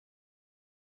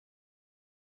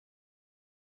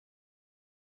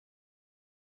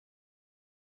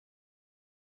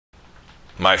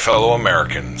My fellow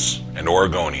Americans and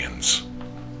Oregonians,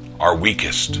 our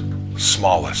weakest,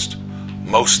 smallest,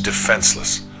 most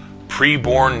defenseless,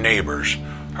 preborn neighbors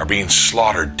are being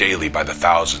slaughtered daily by the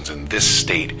thousands in this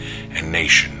state and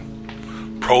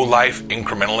nation. Pro-life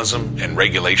incrementalism and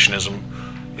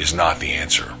regulationism is not the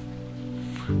answer.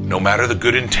 No matter the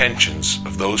good intentions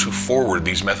of those who forward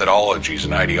these methodologies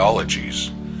and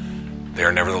ideologies, they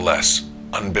are nevertheless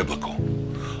unbiblical,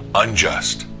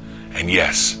 unjust, and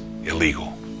yes,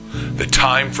 illegal. The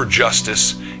time for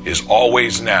justice is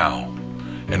always now,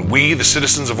 and we, the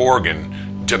citizens of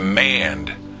Oregon,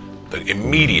 demand the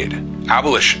immediate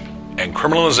abolition and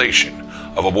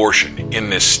criminalization of abortion in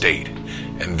this state,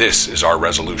 and this is our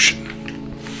resolution.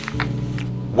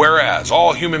 Whereas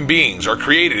all human beings are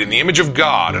created in the image of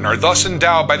God and are thus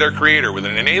endowed by their Creator with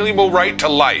an inalienable right to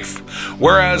life,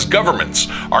 whereas governments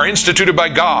are instituted by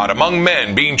God among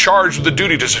men being charged with the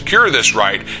duty to secure this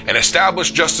right and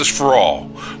establish justice for all,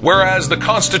 whereas the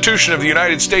Constitution of the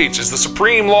United States is the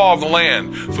supreme law of the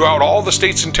land throughout all the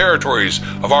states and territories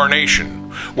of our nation,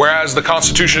 whereas the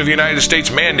Constitution of the United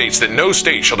States mandates that no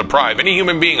state shall deprive any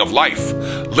human being of life,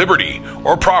 liberty,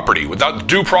 or property without the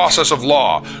due process of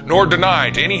law, nor deny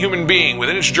to any human being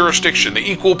within its jurisdiction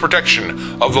the equal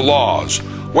protection of the laws,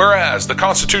 whereas the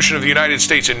Constitution of the United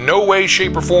States in no way,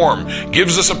 shape, or form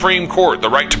gives the Supreme Court the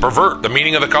right to pervert the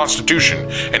meaning of the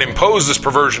Constitution and impose this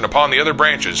perversion upon the other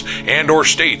branches and or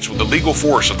states with the legal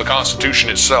force of the Constitution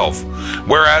itself,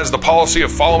 whereas the policy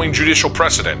of following judicial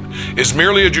precedent is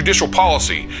merely a judicial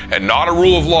policy and not a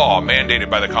rule of law mandated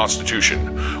by the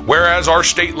Constitution, whereas our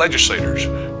state legislators,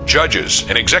 judges,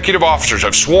 and executive officers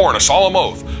have sworn a solemn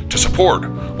oath to support,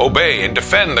 obey, and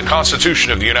defend the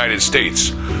Constitution of the United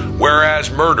States, whereas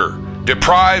murder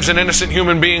deprives an innocent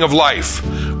human being of life,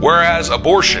 whereas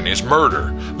abortion is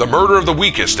murder, the murder of the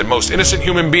weakest and most innocent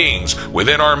human beings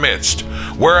within our midst,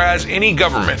 whereas any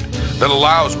government that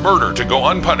allows murder to go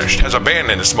unpunished has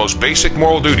abandoned its most basic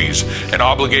moral duties and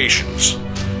obligations.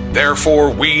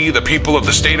 Therefore, we, the people of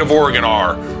the state of Oregon,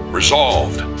 are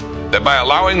resolved that by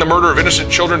allowing the murder of innocent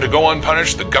children to go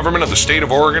unpunished, the government of the state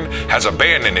of Oregon has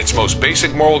abandoned its most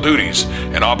basic moral duties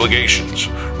and obligations.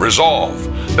 Resolve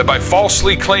that by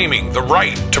falsely claiming the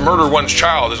right to murder one's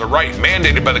child as a right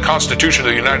mandated by the Constitution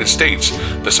of the United States,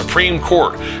 the Supreme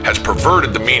Court has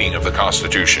perverted the meaning of the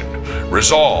Constitution.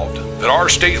 Resolved that our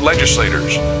state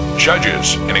legislators,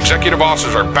 judges, and executive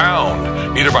officers are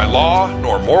bound neither by law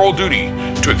nor moral duty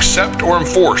to accept or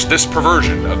enforce this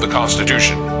perversion of the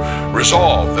Constitution.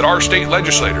 Resolved that our state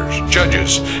legislators,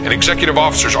 judges, and executive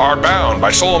officers are bound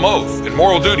by solemn oath and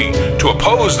moral duty to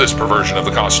oppose this perversion of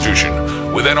the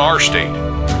Constitution within our state.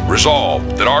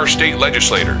 Resolved that our state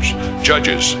legislators,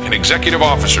 judges, and executive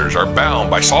officers are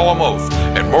bound by solemn oath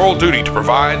and moral duty to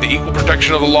provide the equal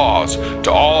protection of the laws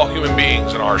to all human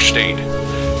beings in our state.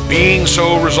 Being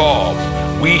so resolved,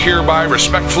 we hereby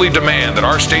respectfully demand that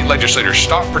our state legislators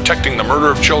stop protecting the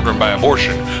murder of children by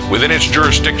abortion within its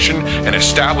jurisdiction and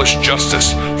establish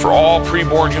justice for all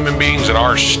preborn human beings in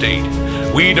our state.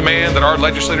 We demand that our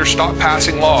legislators stop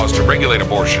passing laws to regulate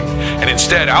abortion and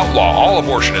instead outlaw all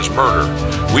abortion as murder.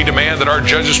 We demand that our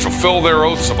judges fulfill their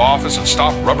oaths of office and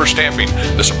stop rubber stamping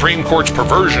the Supreme Court's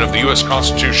perversion of the U.S.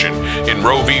 Constitution in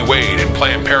Roe v. Wade and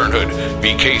Planned Parenthood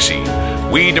v. Casey.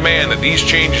 We demand that these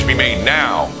changes be made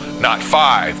now, not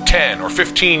 5, 10, or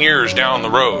 15 years down the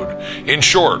road. In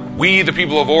short, we, the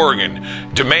people of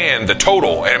Oregon, demand the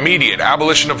total and immediate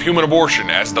abolition of human abortion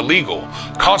as the legal,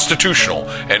 constitutional,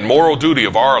 and moral duty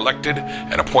of our elected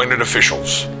and appointed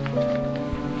officials.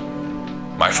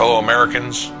 My fellow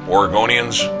Americans,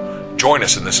 Oregonians, join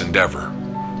us in this endeavor.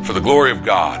 For the glory of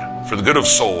God, for the good of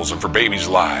souls, and for babies'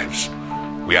 lives,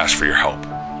 we ask for your help.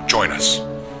 Join us.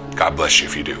 God bless you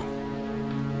if you do.